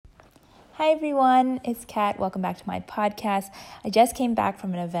Hi everyone, it's Kat. Welcome back to my podcast. I just came back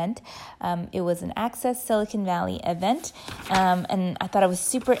from an event. It was an Access Silicon Valley event, and I thought it was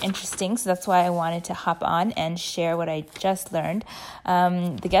super interesting, so that's why I wanted to hop on and share what I just learned.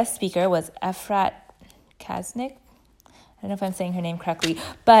 The guest speaker was Efrat Kaznik. I don't know if I'm saying her name correctly,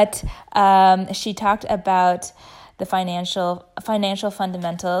 but she talked about the financial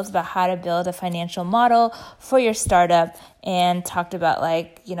fundamentals, about how to build a financial model for your startup, and talked about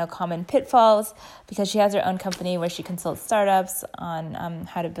common pitfalls, because she has her own company where she consults startups on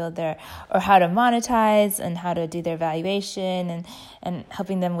how to build how to monetize and how to do their valuation and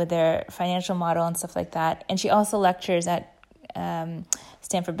helping them with their financial model and stuff like that. And she also lectures at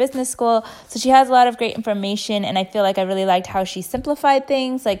Stanford Business School. So she has a lot of great information, and I feel like I really liked how she simplified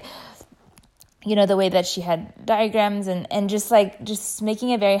things, the way that she had diagrams and just making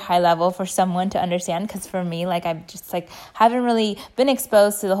it very high level for someone to understand. Because for me, I just haven't really been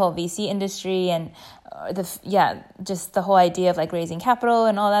exposed to the whole VC industry and just the whole idea of raising capital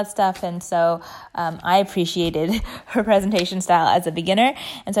and all that stuff. And so I appreciated her presentation style as a beginner.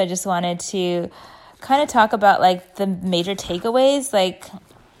 And so I just wanted to kind of talk about the major takeaways.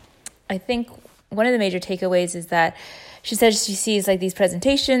 I think one of the major takeaways is that she says she sees these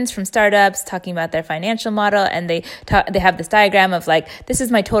presentations from startups talking about their financial model, and they have this diagram of this is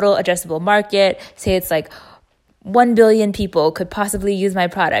my total addressable market. Say it's 1 billion people could possibly use my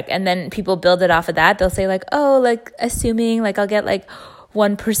product, and then people build it off of that. They'll say assuming I'll get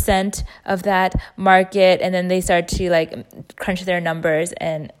 1% of that market, and then they start to crunch their numbers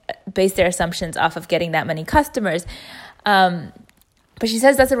and base their assumptions off of getting that many customers. But she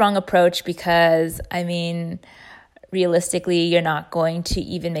says that's a wrong approach because realistically, you're not going to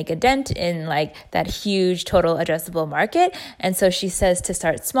even make a dent in that huge total addressable market. And so she says to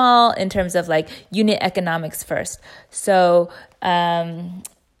start small in terms of unit economics first. So you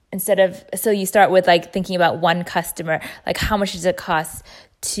start with thinking about one customer, how much does it cost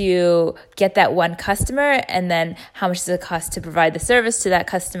to get that one customer, and then how much does it cost to provide the service to that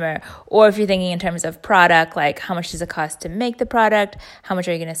customer? Or if you're thinking in terms of product, how much does it cost to make the product? How much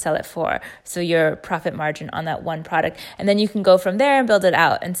are you going to sell it for? So your profit margin on that one product. And then you can go from there and build it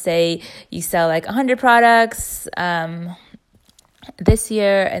out and say you sell 100 products this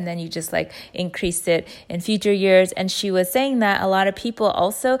year, and then you just increase it in future years. And she was saying that a lot of people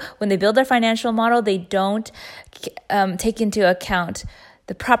also, when they build their financial model, they don't take into account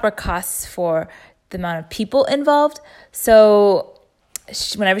the proper costs for the amount of people involved. So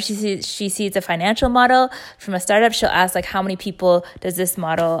whenever she sees a financial model from a startup, she'll ask how many people does this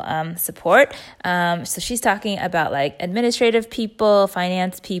model support? So she's talking about administrative people,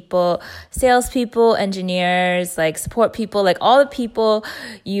 finance people, sales people, engineers, support people, all the people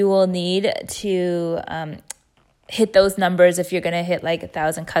you will need to hit those numbers if you're going to hit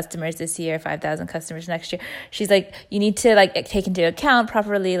 1,000 customers this year, 5,000 customers next year. She's you need to take into account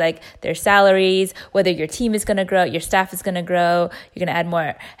properly their salaries, whether your team is going to grow, your staff is going to grow, you're going to add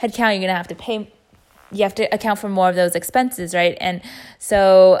more headcount, you're going to have to pay, you have to account for more of those expenses, right? And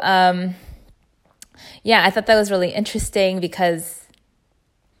so, I thought that was really interesting because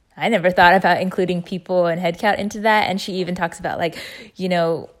I never thought about including people and headcount into that. And she even talks about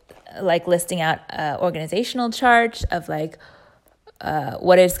listing out organizational chart of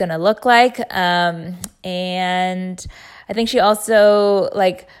what it's going to look like. And I think she also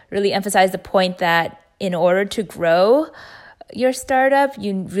really emphasized the point that in order to grow your startup,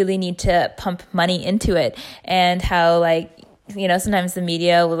 you really need to pump money into it. And how sometimes the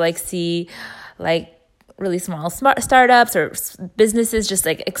media will see really small startups or businesses just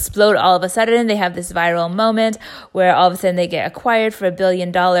explode all of a sudden. They have this viral moment where all of a sudden they get acquired for $1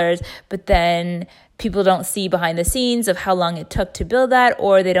 billion, but then people don't see behind the scenes of how long it took to build that,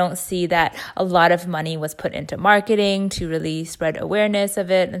 or they don't see that a lot of money was put into marketing to really spread awareness of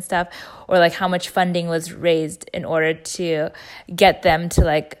it and stuff, or how much funding was raised in order to get them to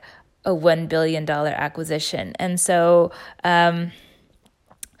a $1 billion acquisition. And so,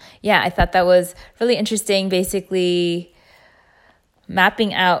 I thought that was really interesting, basically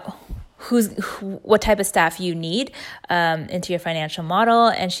mapping out what type of staff you need into your financial model.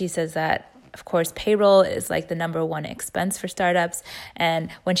 And she says that, of course, payroll is the number one expense for startups.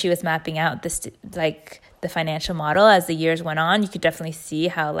 And when she was mapping out this, the financial model as the years went on, you could definitely see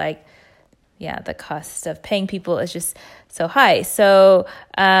how the cost of paying people is just so high. So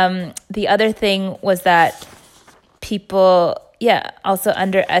the other thing was that people also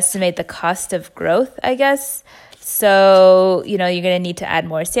underestimate the cost of growth, I guess. So, you're going to need to add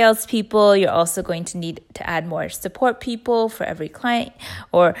more salespeople. You're also going to need to add more support people for every client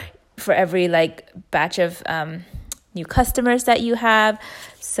or for every batch of new customers that you have.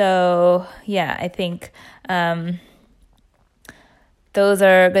 So yeah, I think those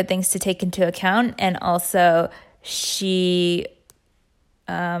are good things to take into account. And also she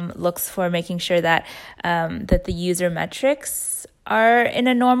looks for making sure that that the user metrics are in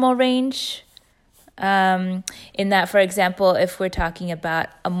a normal range. In that, for example, if we're talking about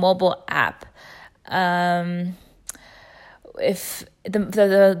a mobile app, if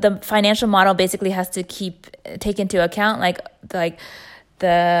the financial model basically has to take into account like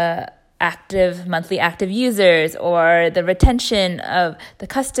the monthly active users, or the retention of the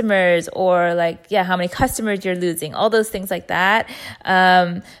customers, or how many customers you're losing, all those things like that.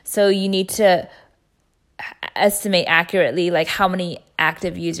 So you need to estimate accurately how many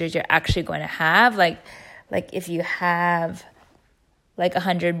active users you're actually going to have. Like if you have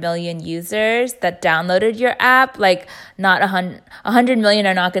 100 million users that downloaded your app, not 100 million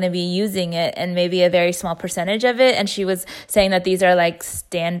are not going to be using it, and maybe a very small percentage of it. And she was saying that these are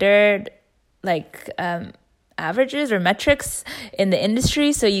standard averages or metrics in the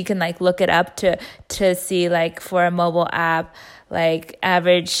industry, so you can look it up to see for a mobile app,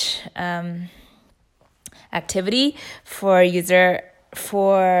 average activity for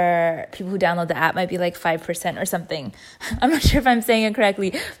people who download the app might be 5% or something. I'm not sure if I'm saying it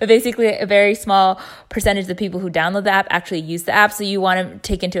correctly, but basically a very small percentage of the people who download the app actually use the app. So you want to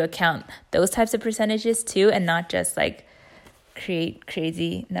take into account those types of percentages too, and not just create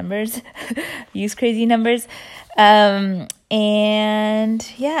crazy numbers, use crazy numbers. And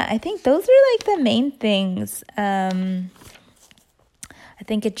yeah, I think those are the main things. I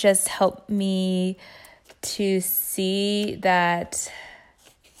think it just helped me to see that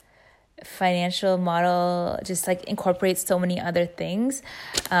financial model just incorporates so many other things,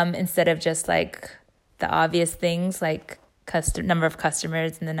 instead of just the obvious things number of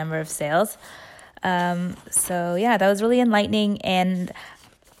customers and the number of sales. So yeah, that was really enlightening. And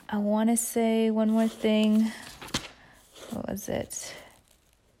I want to say one more thing. What was it?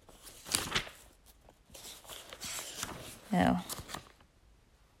 No.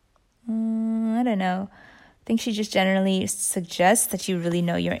 I don't know. I think she just generally suggests that you really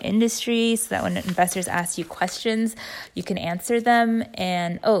know your industry, so that when investors ask you questions, you can answer them.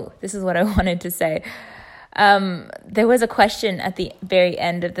 And this is what I wanted to say. There was a question at the very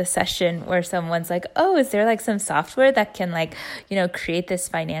end of the session where someone's like, is there some software that can create this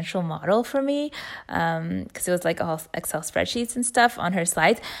financial model for me? Because it was all Excel spreadsheets and stuff on her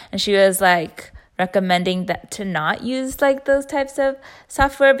slides. And she was recommending that to not use those types of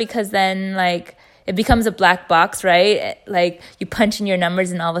software, because then it becomes a black box, right? You punch in your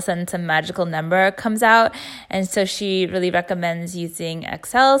numbers and all of a sudden some magical number comes out. And so she really recommends using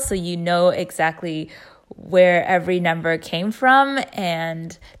Excel, so you know exactly where every number came from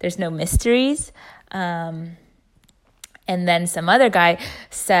and there's no mysteries. And then some other guy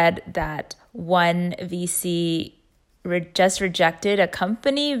said that one VC just rejected a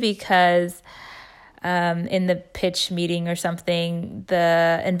company because in the pitch meeting or something,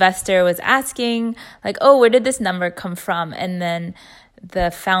 the investor was asking where did this number come from? And then the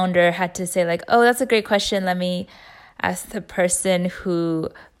founder had to say that's a great question. Let me ask the person who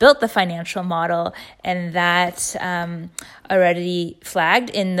built the financial model. And that already flagged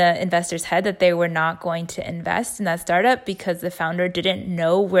in the investor's head that they were not going to invest in that startup because the founder didn't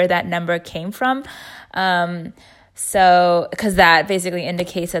know where that number came from. So, because that basically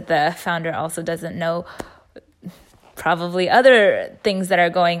indicates that the founder also doesn't know probably other things that are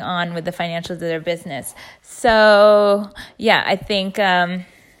going on with the financials of their business. So, yeah, I think I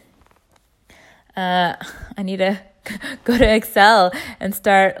need to go to Excel and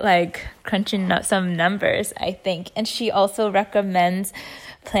start crunching up some numbers, I think. And she also recommends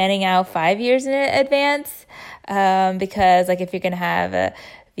planning out 5 years in advance, because if you're going to have a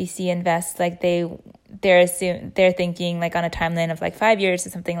VC invest, they're thinking on a timeline of 5 years or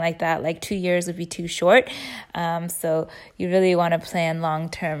something like that. 2 years would be too short. So you really want to plan long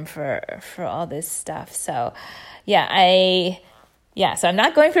term for all this stuff. So so I'm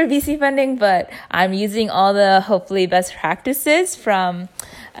not going for VC funding, but I'm using all the hopefully best practices from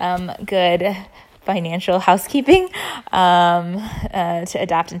good financial housekeeping to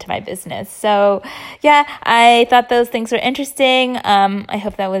adapt into my business. So yeah, I thought those things were interesting. I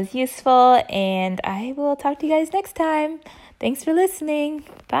hope that was useful, and I will talk to you guys next time. Thanks for listening.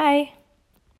 Bye.